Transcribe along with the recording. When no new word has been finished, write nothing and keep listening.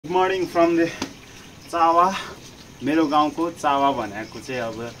Good morning from the चावा। मेरो गाउँको चावा भनेको चाहिँ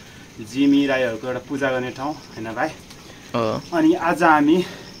अब जिमी राईहरूको एउटा पूजा गर्ने ठाउँ हैन भाइ। अनि आज हामी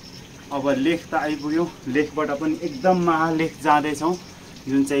अब लेक त आइपुग्यौँ। लेकबाट पनि एकदम महालेक जाँदैछौँ,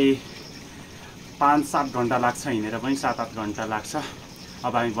 जुन चाहिँ 5-7 घन्टा लाग्छ, हिँडेर पनि 7-8 घन्टा लाग्छ।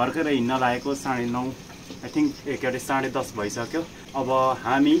 अब हामी भर्खरै हिँड्न लागेको 9:30 आई थिङ्क 10:30 भइसक्यो। अब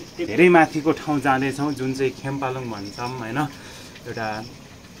हामी धेरै माथिको ठाउँ जाँदैछौँ, जुन चाहिँ खेम्पालुङ भन्छौँ हैन, एउटा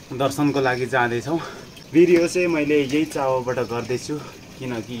दर्शनको लागि जाँदैछौँ। भिडियो चाहिँ मैले यही चावाबाट गर्दैछु,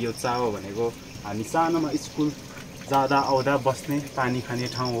 किनकि यो चावा भनेको हामी सानोमा स्कुल जाँदा आउँदा बस्ने पानी खाने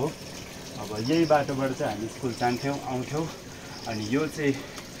ठाउँ हो। अब यही बाटोबाट चाहिँ हामी स्कुल जान्थ्यौँ आउँथ्यौँ। अनि यो चाहिँ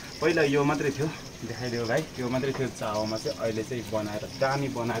पहिला यो मात्रै थियो, देखाइदियो भाइ, यो मात्रै थियो चावामा चाहिँ। अहिले चाहिँ बनाएर दामी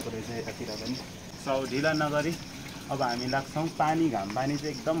बनाएको रहेछ यतातिर पनि। ढिला नगरी अब हामी लाग्छौँ। पानी घाम पानी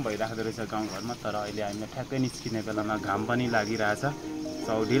चाहिँ एकदम भइराख्दो रहेछ गाउँघरमा, तर अहिले हामीलाई ठ्याक्कै निस्किने बेलामा घाम पनि लागिरहेछ।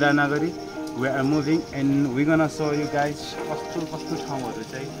 ढिला नगरी we are moving and we गना सो यु गाइज कस्तो ठाउँहरू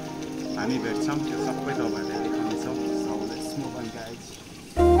चाहिँ हामी भेट्छौँ, त्यो सबै तपाईँहरूलाई देखाउनेछौँ। So let's move on guys.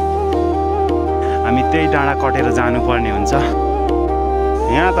 हामी त्यही डाँडा कटेर जानुपर्ने हुन्छ।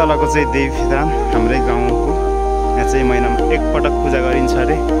 यहाँ तलको चाहिँ देवीधाम हाम्रै गाउँको, यहाँ चाहिँ महिनामा एकपटक पूजा गरिन्छ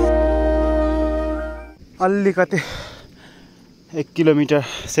अरे। अलिकति 1 किलोमिटर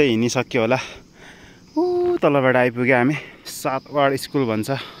चाहिँ हिँडिसक्यो होला। तलबाट आइपुग्यो हामी। 7 वार्ड स्कुल भन्छ,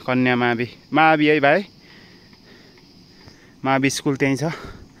 कन्या मावि है भाइ, मावि स्कुल त्यहीँ छ।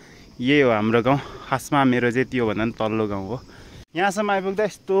 यही हो हाम्रो गाउँ। खासमा मेरो चाहिँ त्योभन्दा पनि तल्लो गाउँ हो। यहाँसम्म आइपुग्दा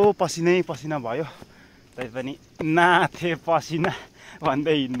यस्तो पसिनै पसिना भयो, तैपनि नाथे पसिना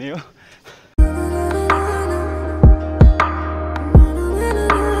भन्दै हिँड्ने हो।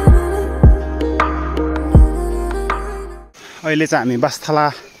 अहिले चाहिँ हामी बस्थला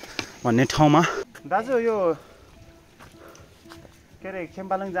भन्ने ठाउँमा। दाजु यो के अरे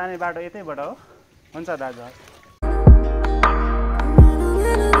खेम्पालुङ जाने बाटो यतैबाट हो? हुन्छ दाजु।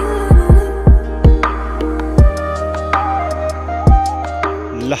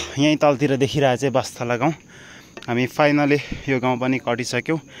 ल यहीँ तलतिर देखिरहेको चाहिँ बस्थला गाउँ। हामी फाइनली यो गाउँ पनि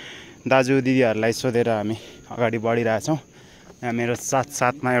कटिसक्यौँ। दाजु दिदीहरूलाई सोधेर हामी अगाडि बढिरहेछौँ। यहाँ मेरो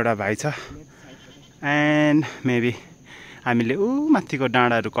साथमा एउटा भाइ छ। एन्ड मेबी हामीले माथिको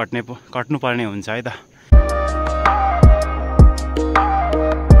डाँडाहरू कट्नुपर्ने हुन्छ है त।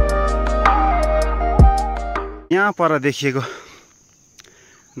 यहाँ पर देखिएको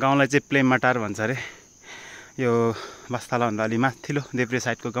गाउँलाई चाहिँ प्लेमाटार भन्छ अरे। यो बस्थलाभन्दा अलि माथिल्लो देब्रे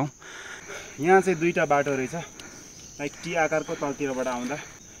साइडको गाउँ। यहाँ चाहिँ 2टा बाटो रहेछ, लाइक टी आकारको। तलतिरबाट आउँदा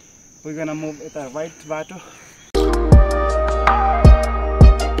गइकन मुभ यता वाइट बाटो।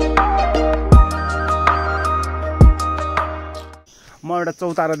 म एउटा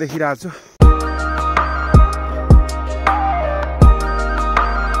चौतारा देखिरहेको छु।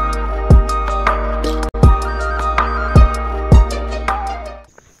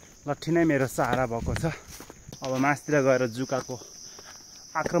 लट्ठी नै मेरो सहारा भएको छ। अब मासतिर गएर जुकाको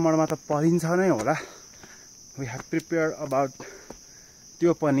आक्रमणमा त परिन्छ नै होला। वी हेभ प्रिपेयर अबाउट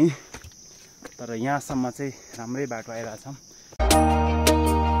त्यो पनि, तर यहाँसम्म चाहिँ राम्रै बाटो आइरहेछौँ।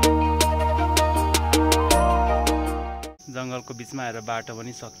 जङ्गलको बिचमा आएर बाटो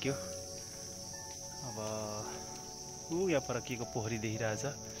पनि सकियो। अब यहाँ पर के को पोखरी देखिरहेछ।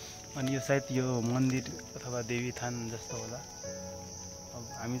 अनि यो सायद यो मन्दिर अथवा देवी थान जस्तो होला। अब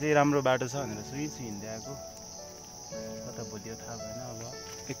हामी चाहिँ राम्रो बाटो छ भनेर सुई हिँड्दै आएको, कता भोलियो थाहा भएन। अब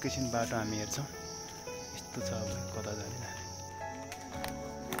एकैछिन बाटो हामी हेर्छौँ यस्तो छ। अब कता जाने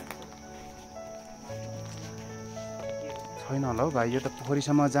छैन होला हौ भाइ। यो त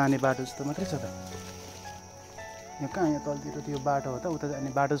पोखरीसम्म जाने बाटो जस्तो मात्रै छ त। यहाँ कहाँ, यहाँ तलतिर त्यो बाटो हो त, उता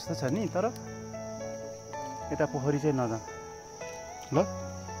जाने बाटो जस्तो छ नि, तर यता पोखरी चाहिँ नजाउँ ल।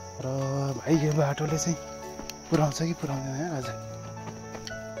 र भाइ यो बाटोले चाहिँ पुऱ्याउँछ कि पुऱ्याउँदैन है आज?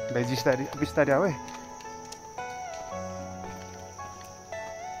 भाइ बिस्तारी आऊ है।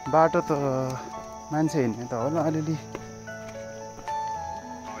 बाटो त मान्छे हिँड्ने त होला अलिअलि।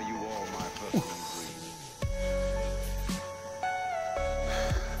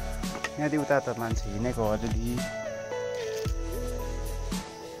 यहाँदेखि उता त मान्छे हिँडेको अलिअलि।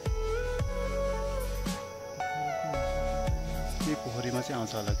 के पोखरीमा चाहिँ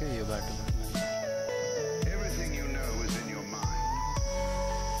आउँछ होला क्या यो बाटो।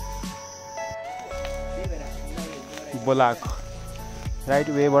 बोलाएको राइट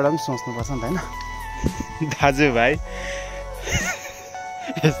वेबाट पनि सोच्नुपर्छ नि त होइन दाजुभाइ।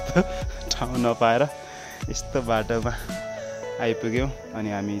 यस्तो ठाउँ नपाएर यस्तो बाटोमा आइपुग्यौँ। अनि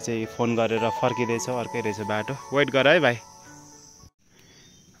हामी चाहिँ फोन गरेर फर्किँदैछौँ, अर्कै रहेछ बाटो। वेट गर है भाइ।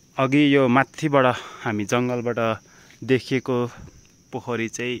 अघि यो माथिबाट हामी जङ्गलबाट देखिएको पोखरी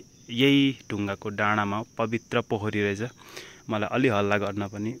चाहिँ यही ढुङ्गाको डाँडामा पवित्र पोखरी रहेछ। मलाई अलि हल्ला गर्न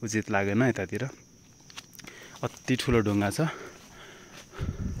पनि उचित लागेन यतातिर। अति ठुलो ढुङ्गा छ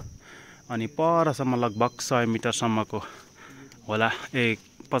अनि परसम्म लगभग 100 मिटरसम्मको होला,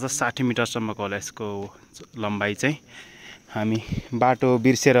 50-60 मिटरसम्मको होला यसको लम्बाइ चाहिँ। हामी बाटो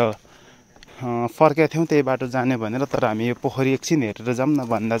बिर्सेर फर्केका थियौँ त्यही बाटो जाने भनेर, तर हामी यो पोखरी एकछिन हेरेर जाऊँ न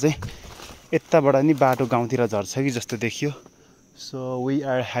भन्दा चाहिँ यताबाट नि बाटो गाउँतिर झर्छ कि जस्तो देखियो। So we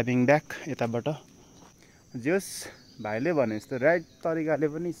are having back यताबाट। जस भाइले भने जस्तो राइट तरिकाले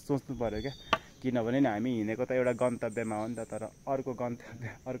पनि सोच्नु पर्यो क्या, किनभने नि हामी हिँडेको त एउटा गन्तव्यमा हो नि त, तर अर्को गन्तव्य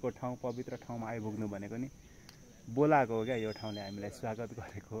अर्को ठाउँ पवित्र ठाउँमा आइपुग्नु भनेको नि बोलाएको हो क्या, यो ठाउँले हामीलाई स्वागत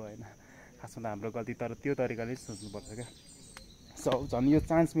गरेको होइन। खासमा त हाम्रो गल्ती, तर त्यो तरिकाले सोच्नुपर्छ क्या। सो झन् यो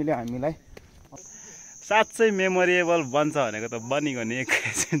चान्स मिल्यो हामीलाई। साँच्चै मेमोरेबल बन्छ भनेको त बनिगयो नि,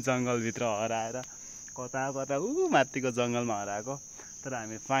 एकैछिन जङ्गलभित्र हराएर कता कता माथिको जङ्गलमा हराएको। तर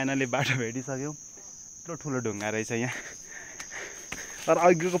हामी फाइनली बाटो भेटिसक्यौँ। यत्रो ठुलो ढुङ्गा रहेछ यहाँ। तर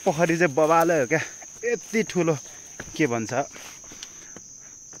अघिको पोखरी चाहिँ बबालै हो क्या, यति ठुलो के भन्छ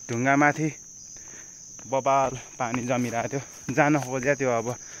ढुङ्गामाथि बबाल पानी जमिरहेको थियो। जान खोज्या त्यो अब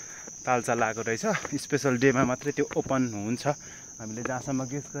तालचा लागेको रहेछ, स्पेसल डेमा मात्रै त्यो ओपन हुन्छ। हामीले जहाँसम्म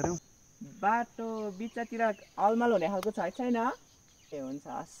गेस गऱ्यौँ बाटो बिचतिर अलमल हुने खालको छ छैन? ए हुन्छ,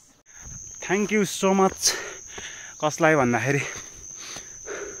 हस्। Thank you so much. कसलाई भन्दाखेरि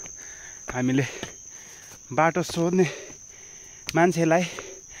हामीले बाटो सोध्ने मान्छेलाई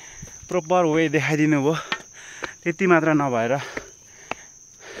प्रोपर वे देखाइदिनु भयो। त्यति मात्र नभएर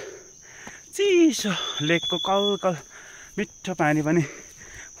चिसो लेकको कलकल मिठो पानी पनि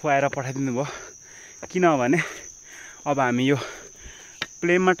खुवाएर पठाइदिनु भयो। किनभने अब हामी यो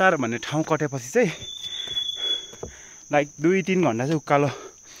प्लेमटार भन्ने ठाउँ कटेपछि चाहिँ लाइक 2-3 घन्टा चाहिँ उकालो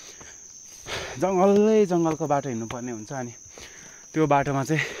जङ्गलको बाटो हिँड्नुपर्ने हुन्छ। अनि त्यो बाटोमा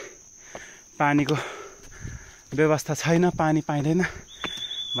चाहिँ पानीको व्यवस्था छैन, पानी पाइँदैन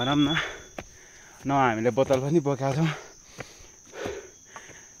भनौँ न। हामीले बोतल पनि बोकेका छौँ।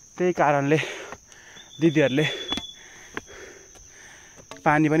 त्यही कारणले दिदीहरूले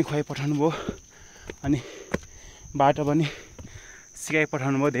पानी पनि खुवाइ पठाउनु भयो अनि बाटो पनि सिकाइ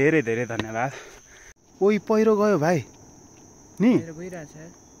पठाउनु भयो। धेरै धेरै धन्यवाद। ओइ पहिरो गयो भाइ नि,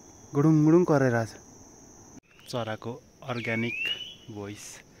 गुडुङ गुडुङ गरिरहेछ। चराको अर्ग्यानिक भोइस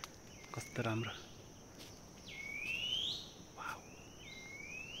कस्तो राम्रो।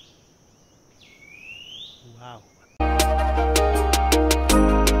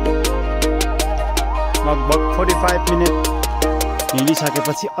 लगभग 45 मिनट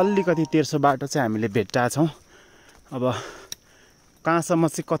हिँडिसकेपछि अलिकति तेर्सो बाटो चाहिँ हामीले भेट्टा छौँ। अब कहाँसम्म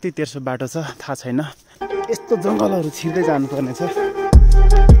चाहिँ कति तेर्सो बाटो छ थाहा छैन। यस्तो जङ्गलहरू छिर्दै जानुपर्ने छ।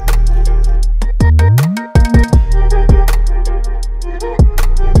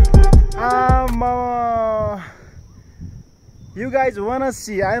 You guys wanna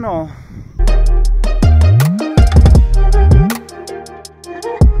see? I know.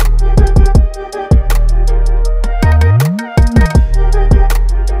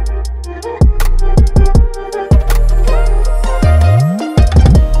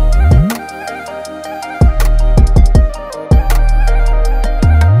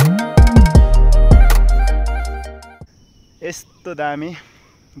 यस्तो दामी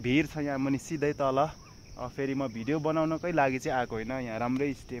भिड छ यहाँ मुनि सिधै तल। फेरि म भिडियो बनाउनकै लागि चाहिँ आएको होइन, यहाँ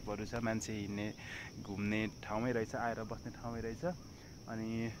राम्रै स्टेपहरू छ, मान्छे हिँड्ने घुम्ने ठाउँमै रहेछ, आएर बस्ने ठाउँमै रहेछ। अनि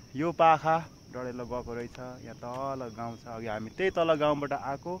यो पाखा डडेलो गएको रहेछ, यहाँ तल गाउँ छ। अघि हामी त्यही तल गाउँबाट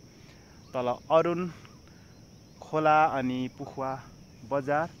आएको, तल अरुण खोला अनि पुखुवा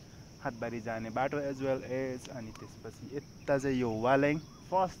बजार हाटबारी जाने बाटो एज वेल एज। अनि त्यसपछि यता चाहिँ यो वालेङ।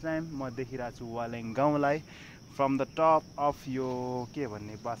 फर्स्ट टाइम म देखिरहेको छु वालेङ गाउँलाई फ्रम द टप अफ यो के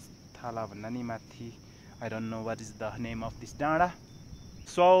भन्ने बसथाला भन्दा नि माथि। I don't know what is the name of this डाँडा।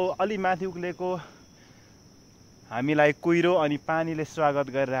 सो अलि माथि उक्लेको हामीलाई कुहिरो अनि पानीले स्वागत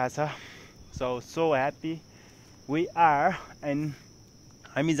गरिरहेछ। So happy we are. And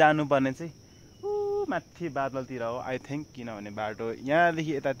हामी जानुपर्ने चाहिँ माथि बादलतिर हो आई थिङ्क, किनभने बाटो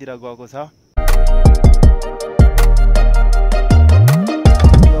यहाँदेखि यतातिर गएको छ।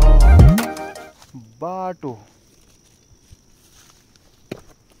 बाटो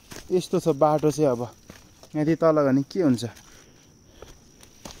यस्तो छ बाटो चाहिँ। अब यहाँदेखि तल भने के हुन्छ।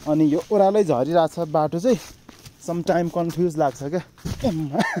 अनि यो ओह्रालै झरिरहेछ बाटो चाहिँ। सम टाइम कन्फ्युज लाग्छ क्या।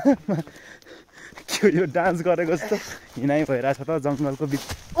 के यो डान्स गरेको जस्तो हिँडाइ भइरहेछ त जङ्गलको बिच।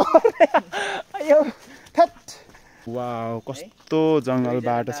 वाउ कस्तो जङ्गल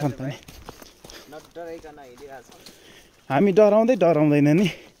बाटो छ नि त। हामी डराउँदैन नि,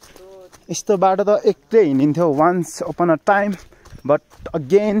 यस्तो बाटो त एक्लै हिँडिन्थ्यो once upon a time. but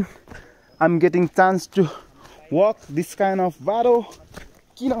again I'm getting chance to walk this kind of बाटो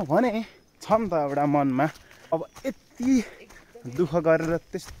किनभने छ नि त एउटा मनमा अब यति दुःख गरेर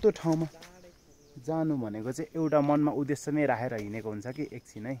त्यस्तो ठाउँमा जानु भनेको चाहिँ एउटा मनमा उद्देश्य नै राखेर हिँडेको हुन्छ कि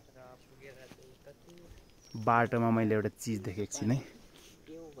एकछिनै बाटोमा मैले एउटा चीज देखेँ एकछिनै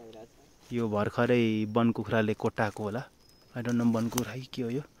यो भर्खरै बनकुखुराले कोटाएको होला आई डोन्ट नो बनकुखुरा के हो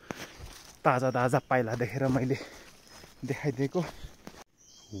यो ताजा ताजा पाइला देखेर मैले देखाइदिएको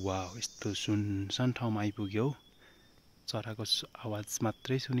वाउ यस्तो सुनसान ठाउँमा आइपुग्यो हौ चराको आवाज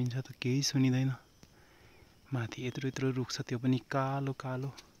मात्रै सुनिन्छ त केही सुनिदैन माथि यत्रो यत्रो रुख छ त्यो पनि कालो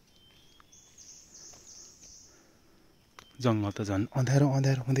कालो जङ्गल त झन् अँध्यारो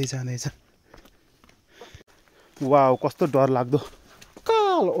अँध्यारो हुँदै जाँदैछ वाउ कस्तो डर लाग्दो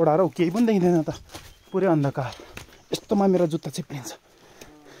कालो ओडारो केही पनि देखिँदैन त पुरै अन्धकार यस्तोमा मेरो जुत्ता चिप्लिन्छ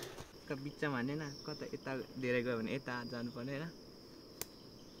बिचमा हानेन कता यता धेरै गयो भने यता जानु पर्ने हैन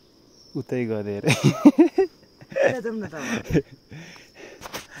उतै गरे रे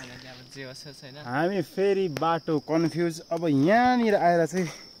हामी फेरि बाटो कन्फ्युज अब यहाँनिर आएर चाहिँ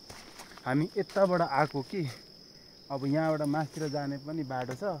हामी यताबाट आएको कि अब यहाँबाट माथितिर जाने पनि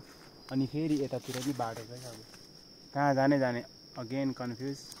बाटो छ अनि फेरि यतातिर पनि बाटो छ अब कहाँ जाने अगेन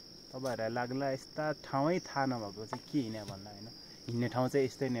कन्फ्युज तपाईँहरूलाई लाग्ला यस्ता ठाउँै थाहा नभएको चाहिँ के हिँड्ने भन्दा होइन हिँड्ने ठाउँ चाहिँ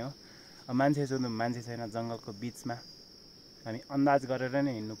यस्तै नै हो मान्छे सोध्नु मान्छे छैन जङ्गलको बिचमा हामी अन्दाज गरेर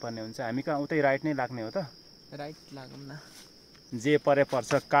नै हिँड्नुपर्ने हुन्छ हामी कहाँ उतै राइट नै लाग्ने हो त राइट लागौँ न जे परे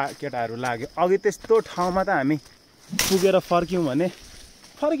पर्छ केटाहरू लाग्यो अघि त्यस्तो ठाउँमा त हामी पुगेर फर्क्यौँ भने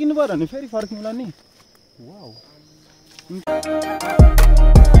फर्किनु पर्यो भने फेरि फर्किउँला नि वाउ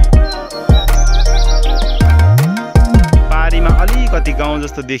पारीमा अलिकति गाउँ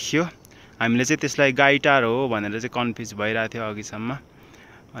जस्तो देखियो हामीले चाहिँ त्यसलाई गाईटार हो भनेर चाहिँ कन्फ्युज भइरहेको थियो अघिसम्म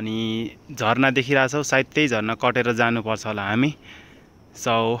अनि झरना देखिरहेछौँ सायद त्यही झरना कटेर जानुपर्छ होला हामी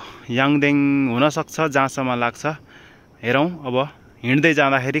सो याङदेङ हुनसक्छ जहाँसम्म लाग्छ हेरौँ अब हिँड्दै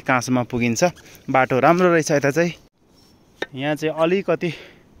जाँदाखेरि कहाँसम्म पुगिन्छ बाटो राम्रो रहेछ यता चाहिँ यहाँ चाहिँ अलिकति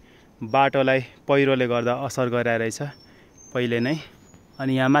बाटोलाई पहिरोले गर्दा असर गरिरहेछ पहिले नै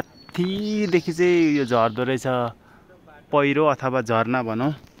अनि यहाँ माथिदेखि चाहिँ यो झर्दो रहेछ पहिरो अथवा झरना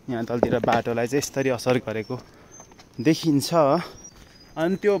भनौँ यहाँ तलतिर बाटोलाई चाहिँ यसरी असर गरेको देखिन्छ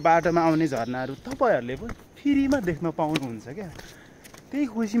अनि त्यो बाटोमा आउने झरनाहरू तपाईँहरूले पनि फ्रीमा देख्न पाउनुहुन्छ क्या त्यही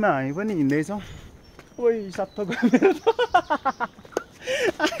खुसीमा हामी पनि हिँड्दैछौँ ओइ सत्तो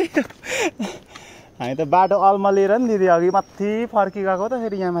हामी त बाटो अल्मलिएर नि दिदी अघि माथि फर्किगएको त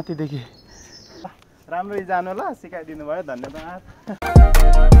फेरि यहाँ माथिदेखि राम्ररी जानु ल सिकाइदिनु भयो धन्यवाद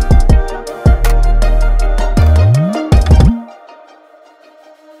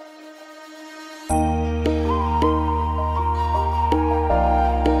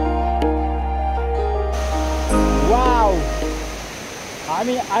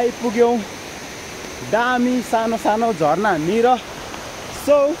हामी आइपुग्यौँ दामी सानो सानो झरनानिर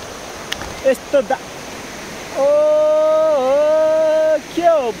सो यस्तो ओ के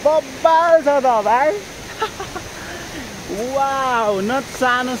हो बब्बाल छ त भाइ वाउ न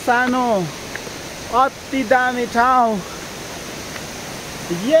सानो सानो अति दामी ठाउँ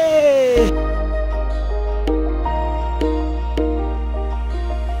ये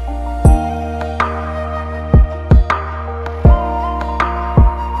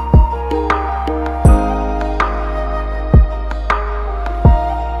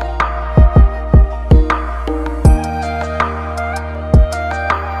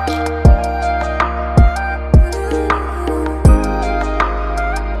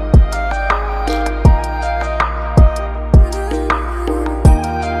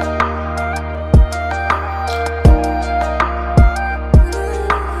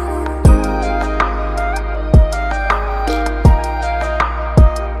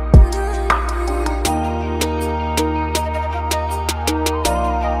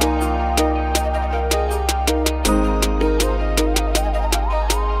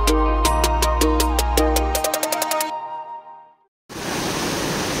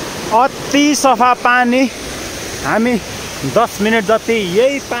अति सफा पानी हामी 10 मिनट जति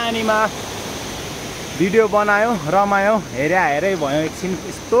यही पानीमा भिडियो बनायौँ रमायौँ हेरै भयो एकछिन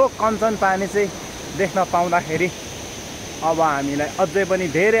यस्तो कञ्चन पानी चाहिँ देख्न पाउँदाखेरि अब हामीलाई अझै पनि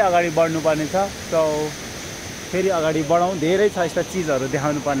धेरै अगाडि बढ्नुपर्ने छ सो फेरि अगाडि बढौँ धेरै छ यस्ता चिजहरू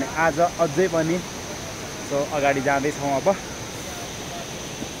देखाउनु पर्ने आज अझै पनि सो अगाडि जाँदैछौँ अब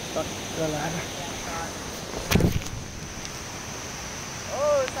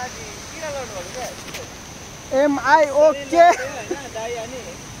MIOK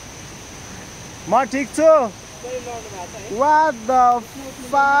म ठिक छु What the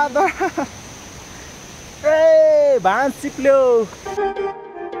father? Hey भान्स सिप्ल्यो।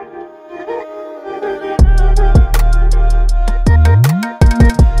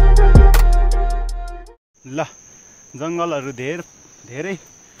 ल जङ्गलहरू धेरै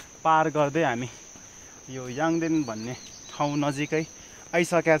पार गर्दै हामी यो याङदेन भन्ने ठाउँ नजिकै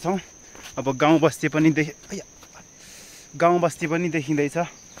आइसकेका छौँ। अब गाउँ बस्ती पनि देखिँदैछ।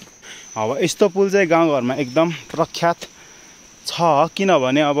 अब यस्तो पुल चाहिँ गाउँघरमा एकदम प्रख्यात छ,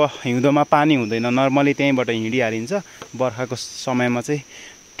 किनभने अब हिउँदोमा पानी हुँदैन, नर्मली त्यहीँबाट हिँडिहालिन्छ। बर्खाको समयमा चाहिँ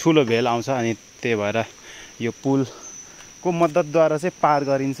ठुलो भेल आउँछ, अनि त्यही भएर यो पुलको मद्दतद्वारा चाहिँ पार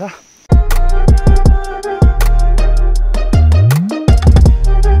गरिन्छ।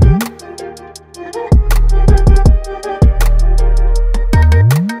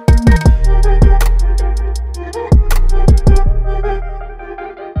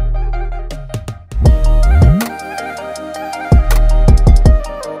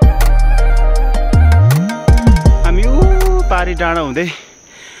 डाँडा हुँदै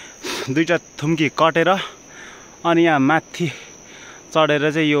दुईटा थुम्की कटेर अनि यहाँ माथि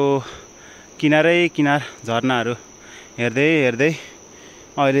चढेर चाहिँ यो किनार झरनाहरू हेर्दै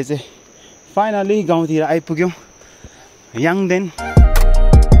अहिले चाहिँ फाइनली गाउँतिर आइपुग्यौँ याङदेन।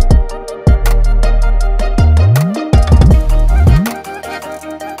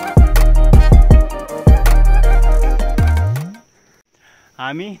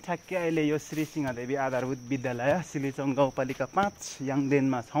 हामी ठ्याक्कै अहिले यो श्री सिंहदेवी आधारभूत विद्यालय सिलिचौङ गाउँपालिका 5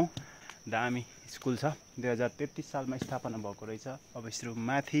 याङदेनमा छौँ। दामी स्कुल छ, 2033 सालमा स्थापना भएको रहेछ। अब यसो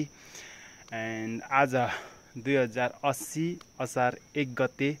माथि एन्ड आज 2080 असार 1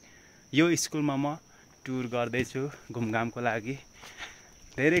 गते यो स्कुलमा म टुर गर्दैछु घुमघामको लागि।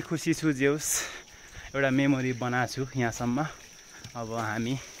 धेरै खुसी छु, जेउस एउटा मेमोरी बनाएको छु यहाँसम्म। अब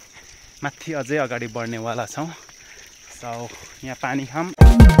हामी माथि अझै अगाडि बढ्नेवाला छौँ। यहाँ पानी खाम।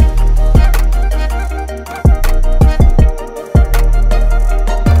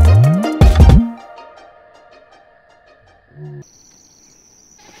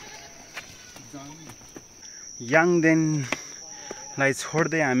 याङदेनलाई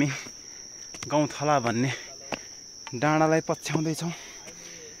छोड्दै हामी गौँथला भन्ने डाँडालाई पछ्याउँदैछौँ।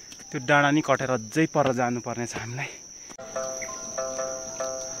 त्यो डाँडा नि कटेर अझै पर जानुपर्नेछ हामीलाई।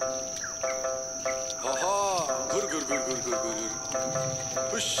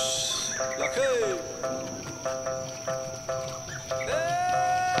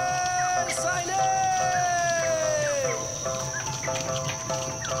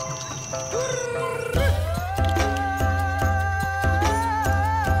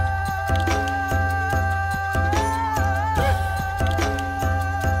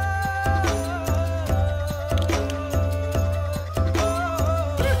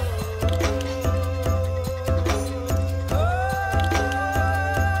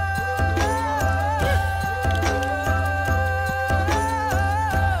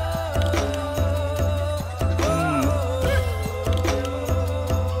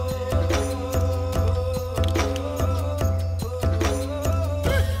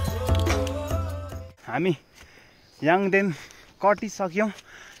 हामी याङदेन कटिसक्यौँ,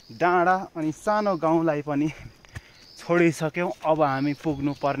 डाँडा अनि सानो गाउँलाई पनि छोडिसक्यौँ। अब हामी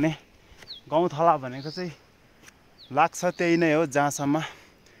पुग्नु पर्ने गौँथला भनेको चाहिँ लाग्छ त्यही नै हो, जहाँसम्म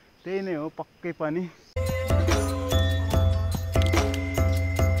त्यही नै हो पक्कै पनि।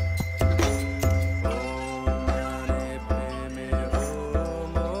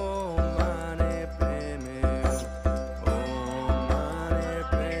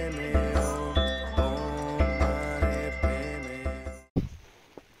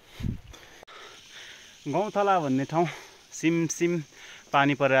 गौँथला भन्ने ठाउँ सिमसिम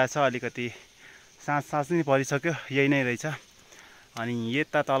पानी परिरहेछ, अलिकति साँझ नै परिसक्यो, यही नै रहेछ। अनि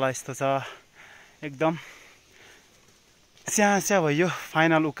यता तल यस्तो छ, एकदम स्यास्या भयो।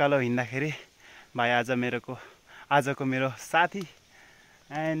 फाइनल उकालो हिँड्दाखेरि भाइ आजको मेरो साथी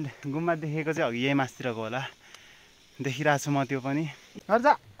एन्ड गुम्बा देखेको चाहिँ अघि यही मासतिरको होला, देखिरहेको छु म त्यो पनि। घर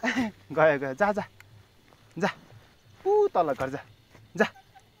जा गयो जा जा जा ऊ तल घर जा जा।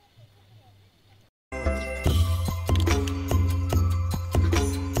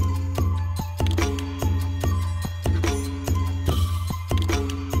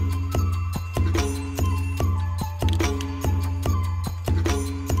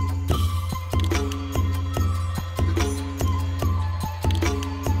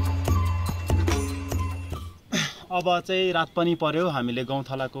 अब चाहिँ रात पनि पर्यो, हामीले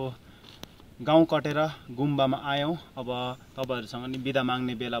गौँथलाको गाउँ कटेर गुम्बामा आयौँ। अब तपाईँहरूसँग नि बिदा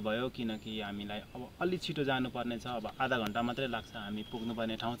माग्ने बेला भयो, किनकि हामीलाई अब अलि छिटो जानुपर्ने छ। अब आधा घन्टा मात्रै लाग्छ हामी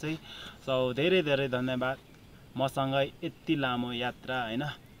पुग्नुपर्ने ठाउँ चाहिँ। सो धेरै धेरै धन्यवाद मसँग यति लामो यात्रा हैन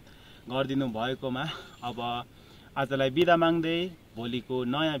गरिदिनु भएकोमा। अब आजलाई बिदा माग्दै भोलिको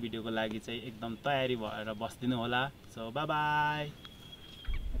नयाँ भिडियोको लागि चाहिँ एकदम तयारी भएर बस्दिनु होला। So by by.